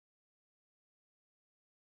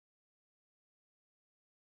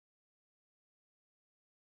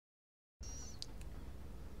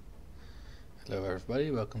Hello everybody,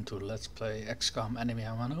 welcome to Let's Play XCOM Enemy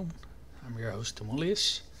Unknown. I'm your host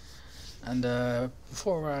Timoleus, and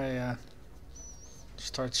before I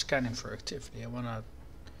start scanning for activity, I want to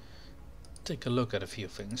take a look at a few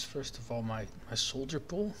things. First of all, my soldier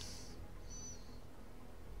pool.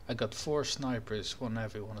 I got 4 snipers, 1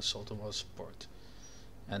 heavy, 1 assault and 1 support,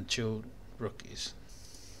 and 2 rookies.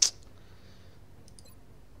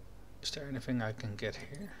 Is there anything I can get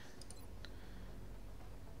here?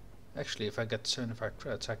 Actually, if I get 75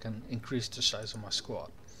 credits, I can increase the size of my squad.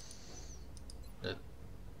 That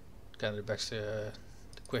kind of begs the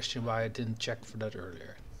question why I didn't check for that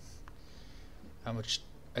earlier. How much?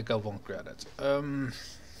 I got 1 credit. No,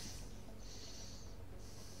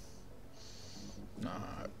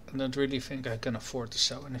 I don't really think I can afford to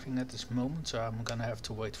sell anything at this moment, so I'm gonna have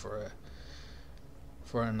to wait for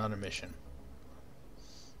another mission.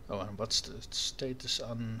 Oh, and what's the status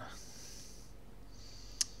on?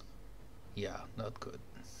 Yeah, not good.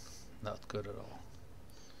 Not good at all.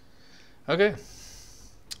 Okay.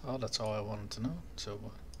 Well, that's all I wanted to know. So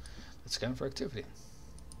let's scan for activity.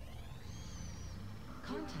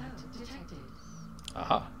 Contact detected.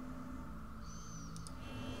 Aha.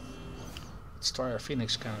 Let's try our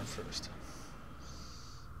Phoenix cannon first.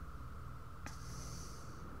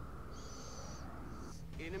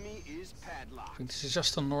 Enemy is padlocked. I think this is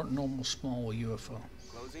just a normal small UFO.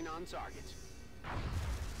 Closing on target.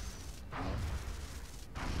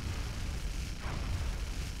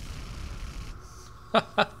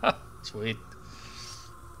 Sweet.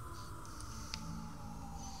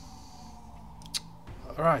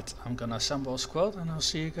 Alright, I'm gonna assemble a squad and I'll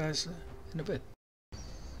see you guys in a bit.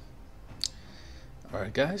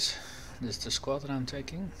 Alright guys, this is the squad that I'm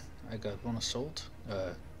taking. I got 1 assault,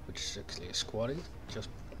 which is actually a squaddy, just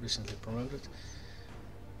recently promoted.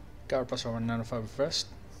 Carapace armor nanofiber vest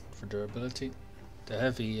for durability. The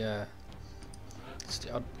heavy, it's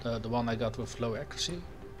the one I got with low accuracy,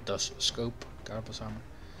 does scope carapace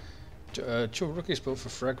armor. 2 rookies both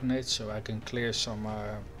with frag grenades, so I can clear some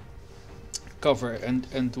cover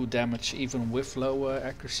and do damage even with low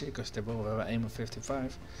accuracy, because they both have an aim of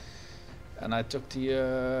 55. And I took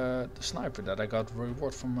the sniper that I got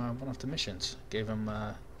reward from one of the missions. Gave him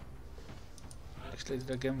actually,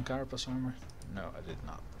 did I give him carapace armor? No, I did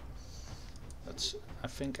not. That's, I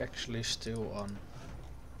think, actually still on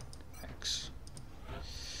X.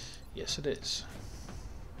 Yes, it is.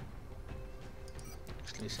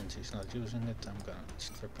 Actually, since he's not using it, I'm gonna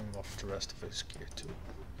strip him off the rest of his gear too.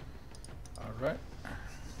 Alright.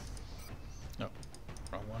 No,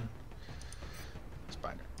 wrong one.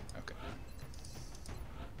 Spider. Okay.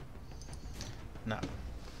 Now,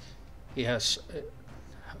 he has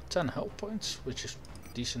 10 health points, which is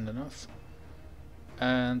decent enough.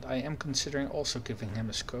 And I am considering also giving him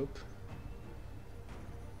a scope,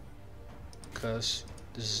 because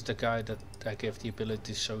this is the guy that I gave the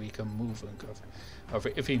ability so he can move and cover.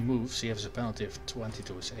 However, if he moves, he has a penalty of 20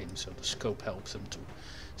 to his aim, so the scope helps him to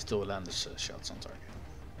still land his shots on target.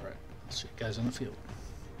 Alright, I'll see you guys on the field.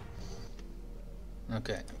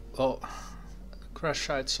 Okay, well, crash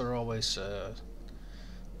sites are always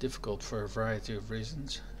difficult for a variety of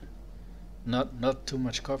reasons. Not too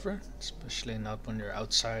much cover, especially not when you're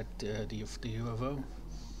outside the UFO.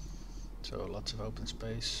 So lots of open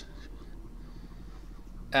space.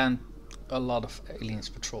 And a lot of aliens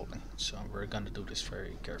patrolling, so we're gonna do this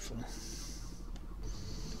very carefully.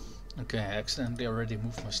 Okay, I accidentally already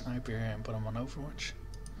moved my sniper here and put him on Overwatch.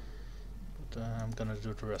 But I'm gonna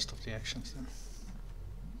do the rest of the actions then.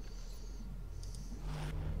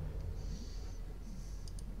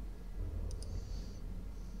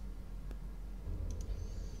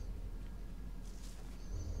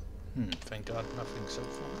 Thank God, nothing so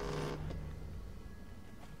far.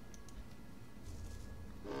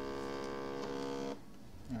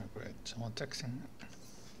 Oh great, someone texting.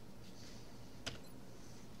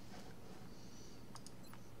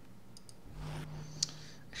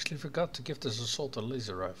 Actually forgot to give this assault a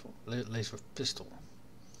laser rifle, laser pistol,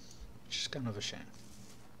 which is kind of a shame.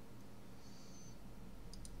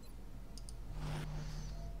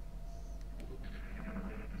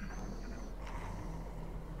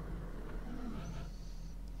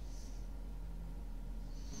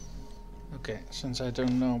 Okay, since I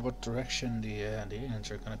don't know what direction the aliens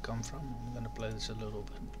are gonna come from, I'm gonna play this a little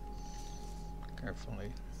bit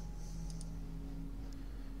carefully.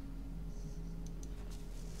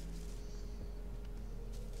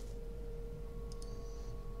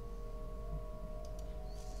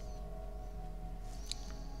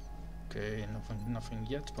 Okay, nothing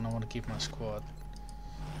yet, but I want to keep my squad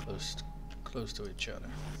close to each other.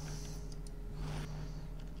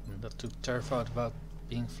 I'm not too terrified about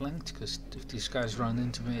being flanked, because if these guys run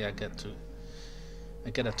into me, I get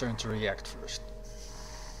a turn to react first.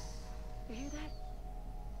 You hear that?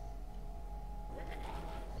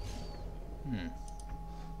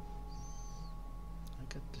 I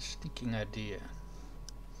get the sneaking idea.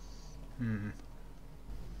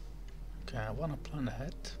 Okay, I want to plan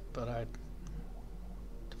ahead, but I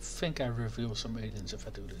think I reveal some aliens if I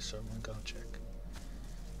do this, so I'm gonna check.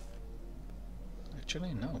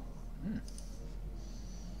 Actually, no.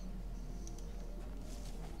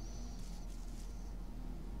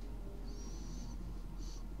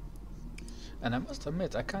 And I must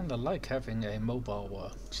admit, I kinda like having a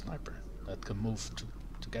mobile sniper that can move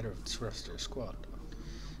together with the rest of the squad.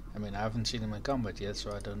 I mean, I haven't seen him in combat yet,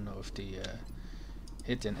 so I don't know if the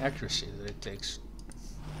hit in accuracy that it takes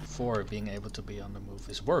for being able to be on the move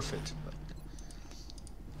is worth it. But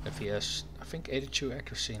if he has, I think, 82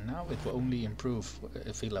 accuracy now, it will only improve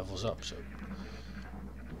if he levels up. So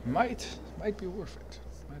might be worth it.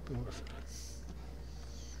 Might be worth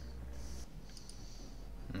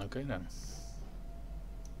it. Okay then.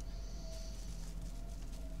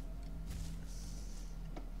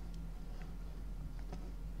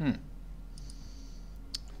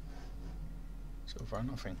 So far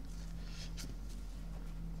nothing.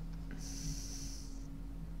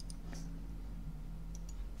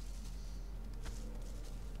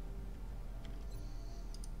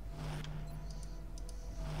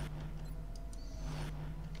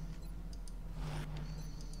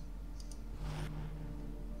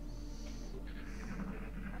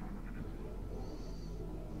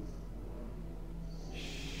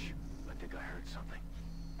 Shh. I think I heard something.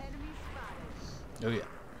 Enemy spotted. Oh yeah.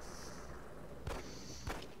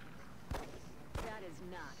 That is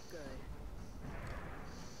not good.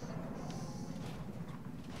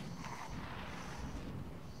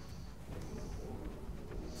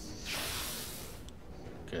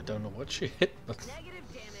 Okay, I don't know what she hit, but Negative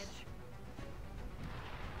damage.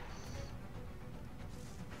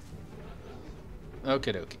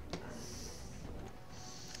 okay, okay.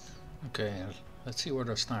 Okay, let's see what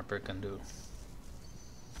our sniper can do.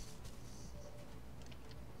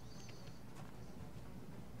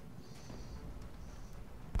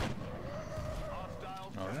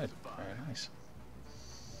 Alright, very nice.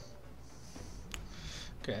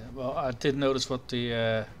 Okay, well, I did notice what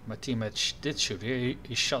the my teammate did shoot here.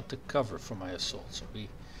 He shot the cover for my assault, so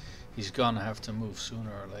he's gonna have to move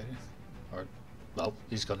sooner or later. Or, well,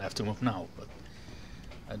 he's gonna have to move now, but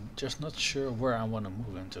I'm just not sure where I want to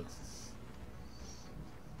move into.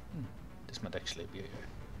 This might actually be a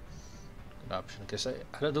good option, because I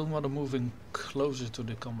don't want to move in closer to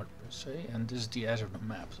the combat per se, and this is the edge of the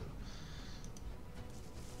map, so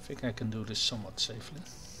I think I can do this somewhat safely.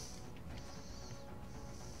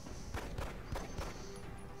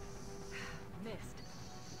 Missed.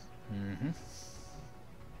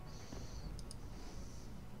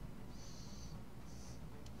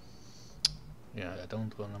 Yeah, I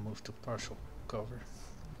don't want to move to partial cover.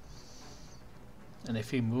 And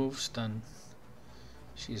if he moves, then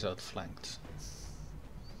she's outflanked.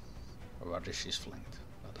 Or rather, she's flanked,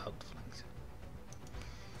 not outflanked.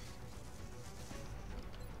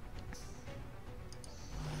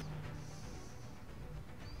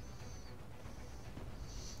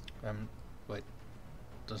 Wait,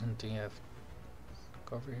 doesn't he have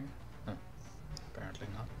cover here? No, apparently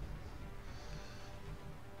not.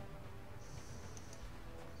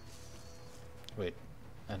 Wait,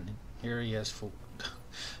 and here he has full.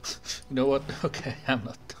 You know what? Okay, I'm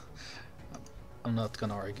not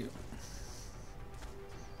gonna argue.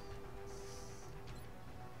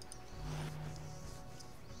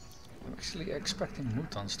 I'm actually expecting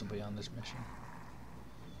mutants to be on this mission.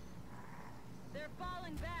 They're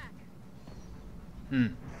falling back.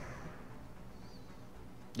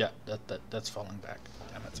 Yeah, that's falling back.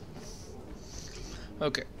 Damn it.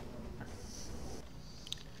 Okay.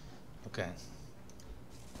 Okay.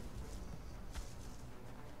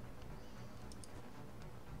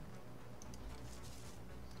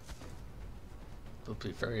 It would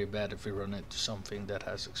be very bad if we run into something that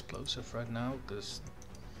has explosive right now, because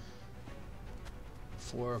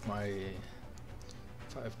 4 of my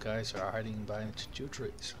 5 guys are hiding behind 2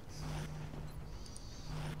 trees.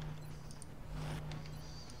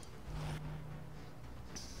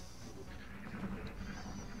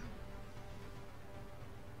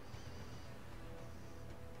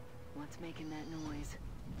 What's making that noise?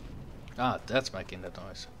 Ah, that's making that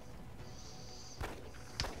noise.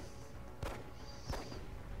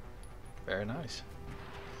 Very nice.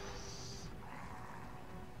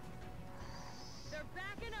 They're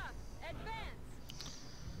backing up. Advance.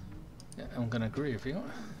 Yeah, I'm gonna agree with you.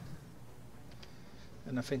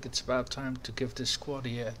 And I think it's about time to give this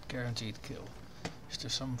squaddy a guaranteed kill. Is there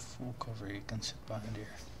some full cover you can sit behind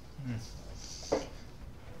here?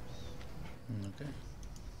 Okay.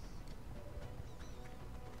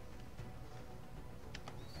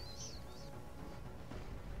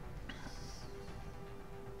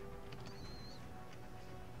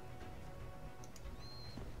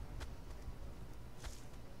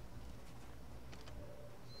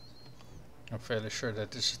 I'm fairly sure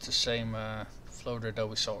that this is the same floater that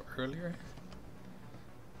we saw earlier,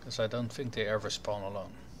 because I don't think they ever spawn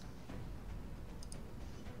alone.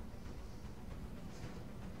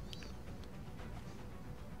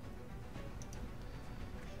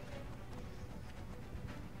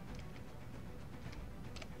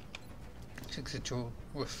 .62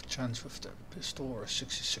 with chance with the pistol or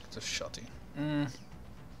 66 of shotty.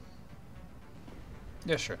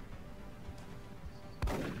 Yeah, sure.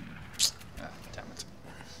 Ah, damn it.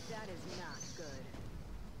 That is not good.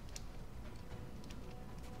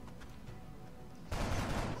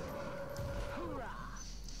 Hoorah!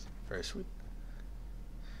 Very sweet.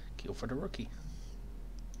 Kill for the rookie.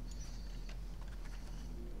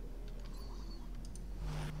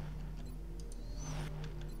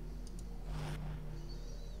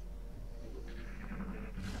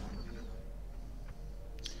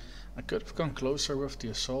 I could have gone closer with the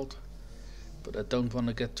assault, but I don't want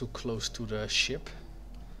to get too close to the ship,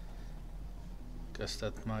 because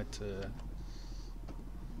that might,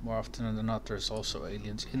 more often than not, there's also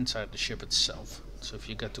aliens inside the ship itself. So if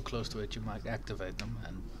you get too close to it, you might activate them,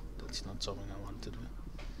 and that's not something I want to do.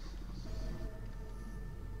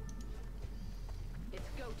 It's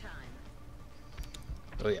go time.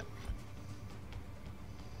 Oh yeah.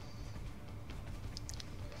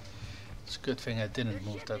 It's a good thing I didn't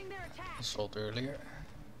move that assault earlier.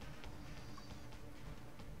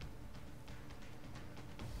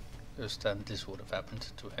 Because then this would have happened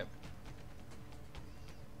to him.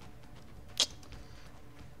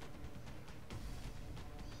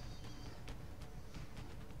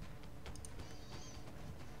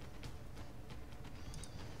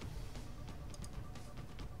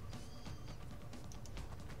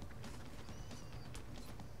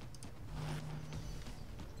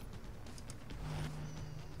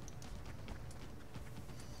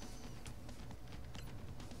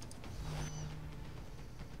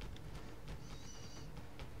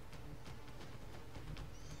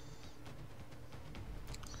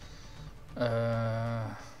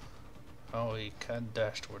 Oh, he can't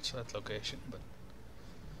dash towards that location, but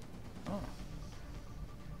oh.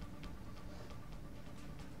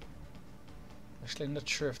 Actually, I'm not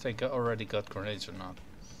sure if they already got grenades or not.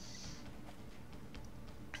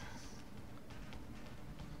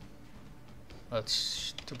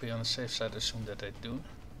 Let's, to be on the safe side, assume that they do. In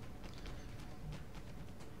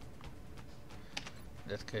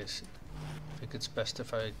that case, I think it's best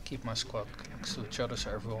if I keep my squad next to each other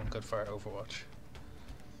so everyone can fire Overwatch.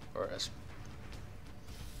 Or as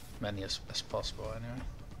many as possible, anyway.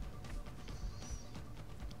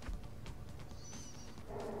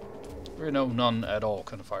 Or, you know, none at all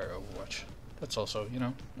can fire Overwatch. That's also, you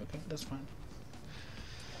know, okay, that's fine.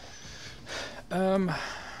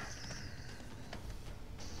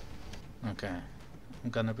 Okay, I'm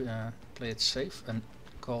gonna play it safe and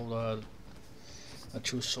call I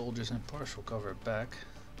choose soldiers in partial cover back.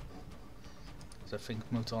 I think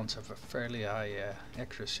mutants have a fairly high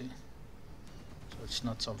accuracy, so it's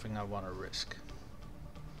not something I want to risk.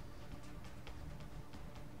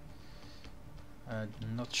 I'm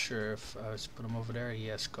not sure if I put him over there. He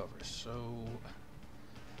has cover, so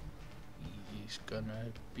he's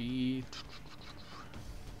gonna be.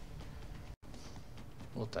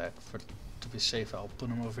 What the heck? To be safe, I'll put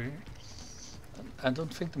him over here. I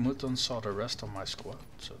don't think the mutants saw the rest of my squad,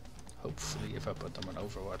 so hopefully, if I put them in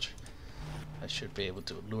Overwatch, I should be able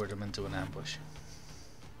to lure them into an ambush.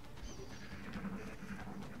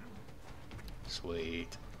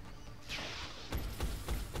 Sweet.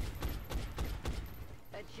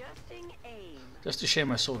 Adjusting aim. Just a shame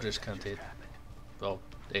my soldiers can't hit. Well,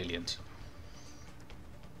 aliens.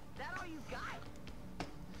 That all you got?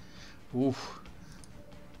 Oof.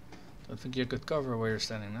 Don't think you could cover where you're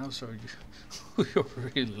standing now, so you're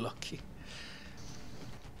really lucky.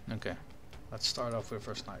 Okay, let's start off with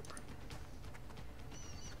our sniper.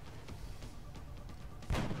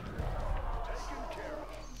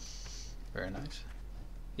 Very nice.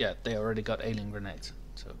 Yeah, they already got alien grenades,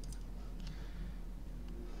 so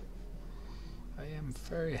I am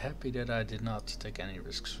very happy that I did not take any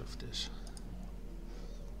risks with this.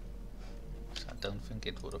 I don't think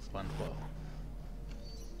it would have went well.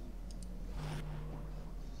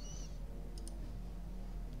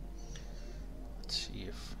 Let's see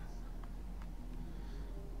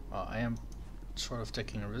Well, I am sort of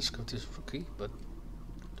taking a risk of this rookie, but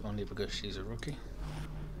only because she's a rookie.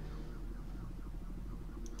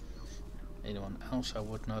 Anyone else I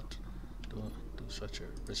would not do such a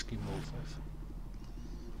risky move with.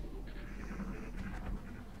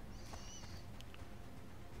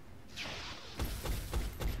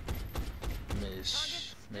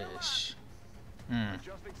 Miss.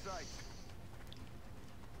 Adjusting sights.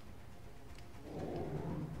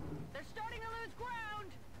 They're starting to lose ground.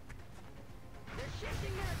 They're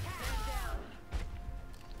shifting their attack.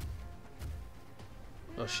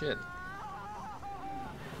 Oh shit.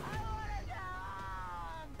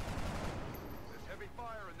 There's heavy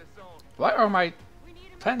fire in this zone. Why are my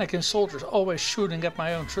panicking soldiers always shooting at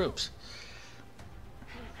my own troops?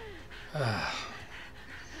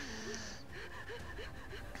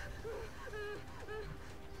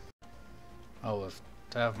 Oh, if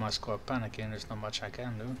to have my squad panicking, there's not much I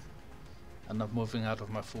can do. I'm not moving out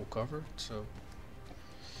of my full cover, so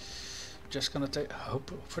just gonna take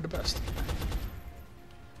hope for the best.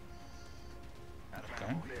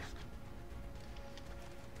 Okay.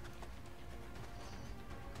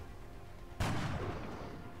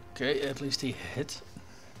 Okay, at least he hit.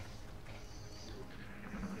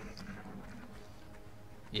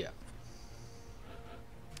 Yeah.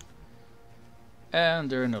 And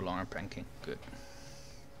they're no longer panicking. Good.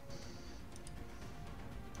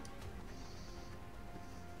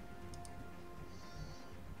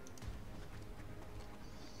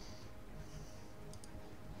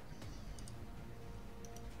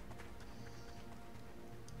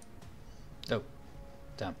 Oh,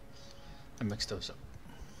 damn. I mixed those up.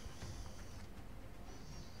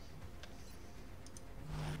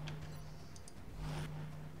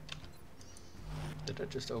 Did I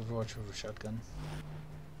just overwatch with a shotgun?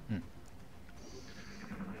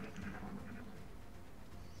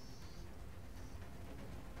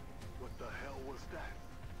 What the hell was that?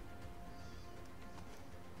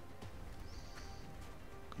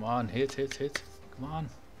 Come on, hit. Come on.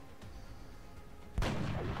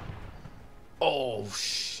 Oh,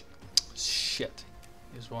 shit.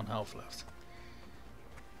 There's 1 health left.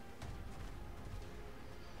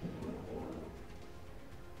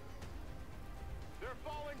 They're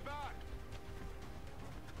falling back.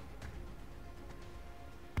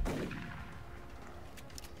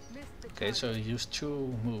 Okay, so you used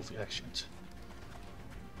 2 move actions.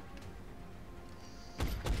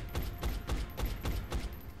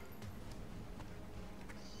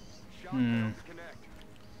 Shot failed to connect.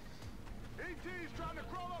 ET's trying to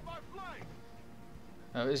crawl up my flank.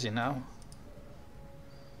 Oh, is he now?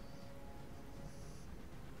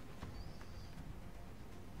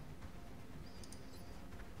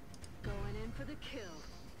 Going in for the kill.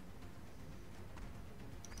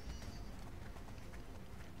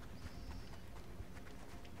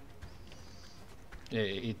 Yeah,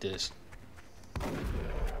 eat this.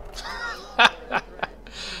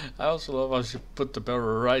 I also love how she put the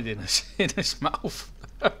barrel right in his mouth.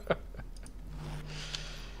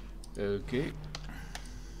 Okay.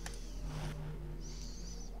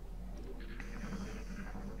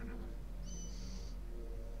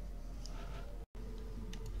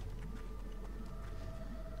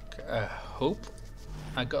 I hope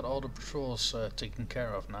I got all the patrols taken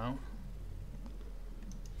care of now,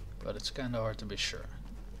 but it's kinda hard to be sure.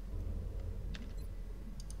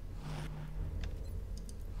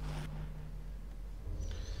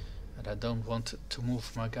 And I don't want to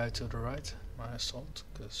move my guy to the right, my assault,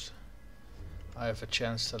 because I have a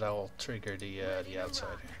chance that I will trigger the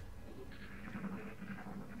outsider.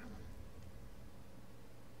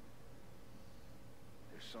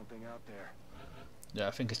 There's something out there. Yeah,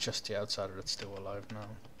 I think it's just the outsider that's still alive now.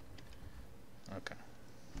 Okay.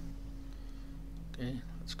 Okay,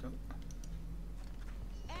 let's go.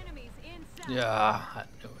 Enemies inside. Yeah, I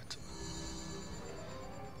knew it.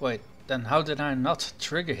 Wait, then how did I not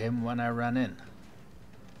trigger him when I ran in?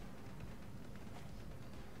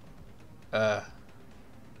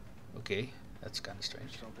 Okay, that's kind of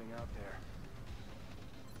strange. There's something out there.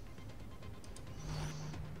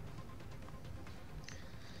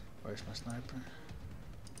 Where's my sniper?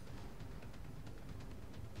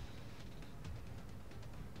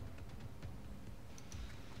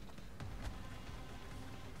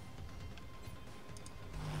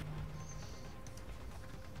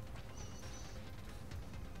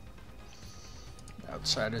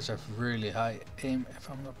 Outsiders have really high aim, if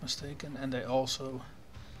I'm not mistaken, and they also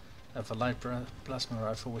have a light plasma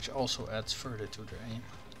rifle, which also adds further to their aim.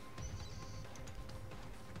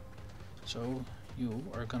 So you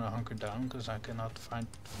are gonna hunker down, because I cannot find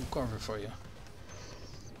full cover for you.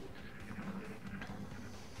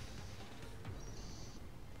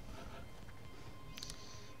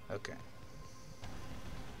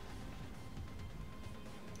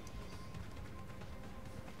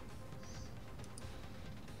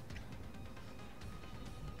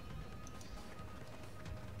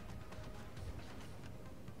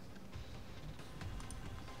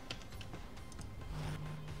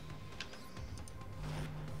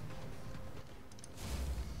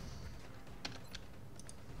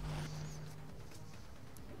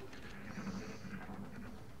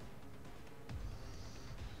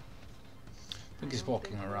 think he's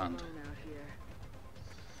walking around.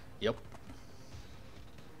 Yep.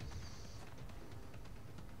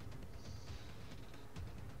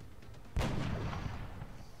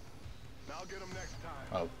 I'll get him next time.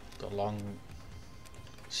 Oh, the long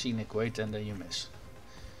scenic wait and then you miss.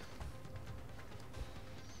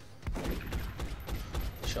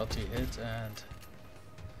 Shot he hit and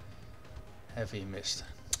heavy missed.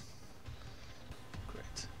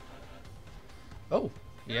 Great. Oh,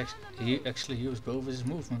 he actually used both his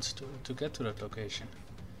movements to get to that location.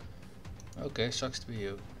 Okay, sucks to be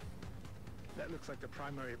you. That looks like the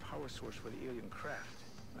primary power source for the alien craft.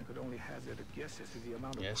 I could only hazard a guess as to the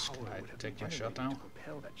amount of Yes, power can I it would have take been my shot generated now? to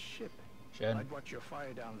propel that ship. Shen. I'd watch your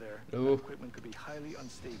fire down there. Hello. That equipment could be highly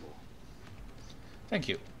unstable. Thank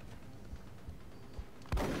you.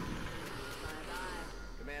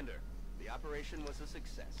 Commander, the operation was a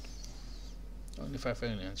success. Only 5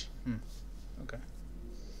 aliens. Okay.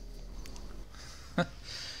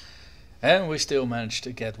 And we still managed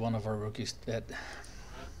to get one of our rookies dead.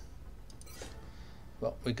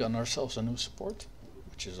 Well, we got ourselves a new support,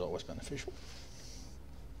 which is always beneficial.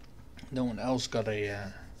 No one else got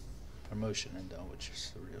a promotion in though, which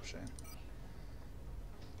is a real shame.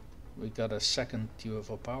 We got a second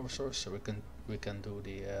UFO power source, so we can do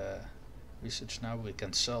the research now. We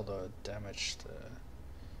can sell the damaged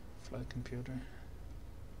flight computer.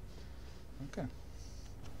 Okay.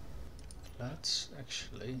 Let's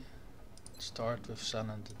actually start with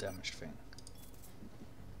selling the damaged thing,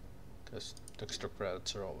 because extra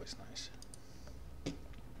credits are always nice.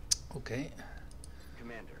 Okay.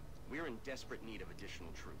 Commander, we're in desperate need of additional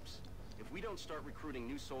troops. If we don't start recruiting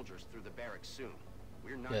new soldiers through the barracks soon,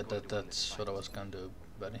 we're not going to win this that's what I fight. was gonna do,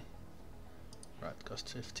 buddy. Right, cost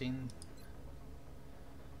 15.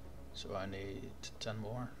 So I need 10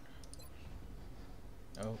 more.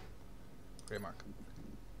 Oh, grey market.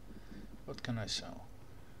 What can I sell?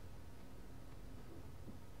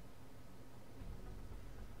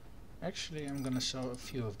 Actually, I'm gonna sell a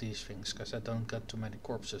few of these things because I don't got too many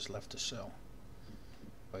corpses left to sell.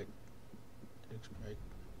 Wait, wait.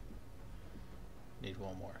 Need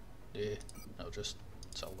one more. Yeah, no, just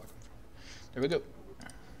sell weapon. There we go.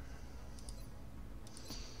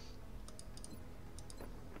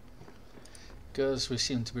 Because we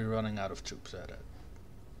seem to be running out of troops at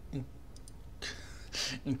an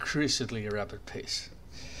increasingly rapid pace.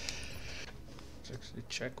 Let's actually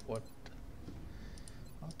check what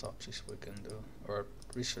autopsies we can do, or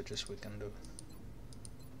researches we can do.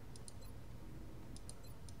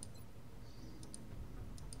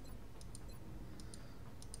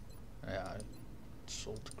 Yeah, I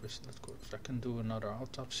sold the crystal corpse. I can do another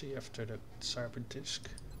autopsy after the cyber disc.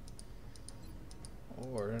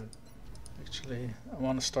 Or actually, I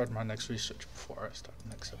want to start my next research before I start the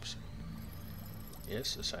next episode.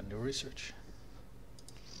 Yes, assign new research.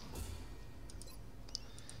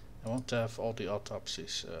 I want to have all the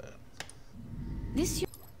autopsies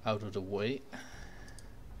out of the way.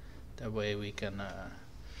 That way we can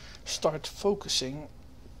start focusing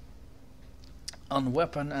on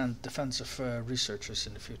weapon and defensive researchers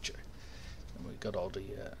in the future. And we got all the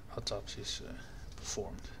autopsies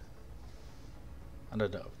performed. I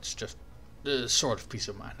don't know, it's just a sort of peace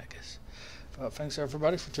of mind, I guess. But thanks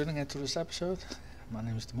everybody for tuning into this episode. My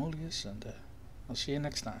name is Demulius, and I'll see you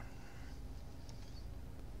next time.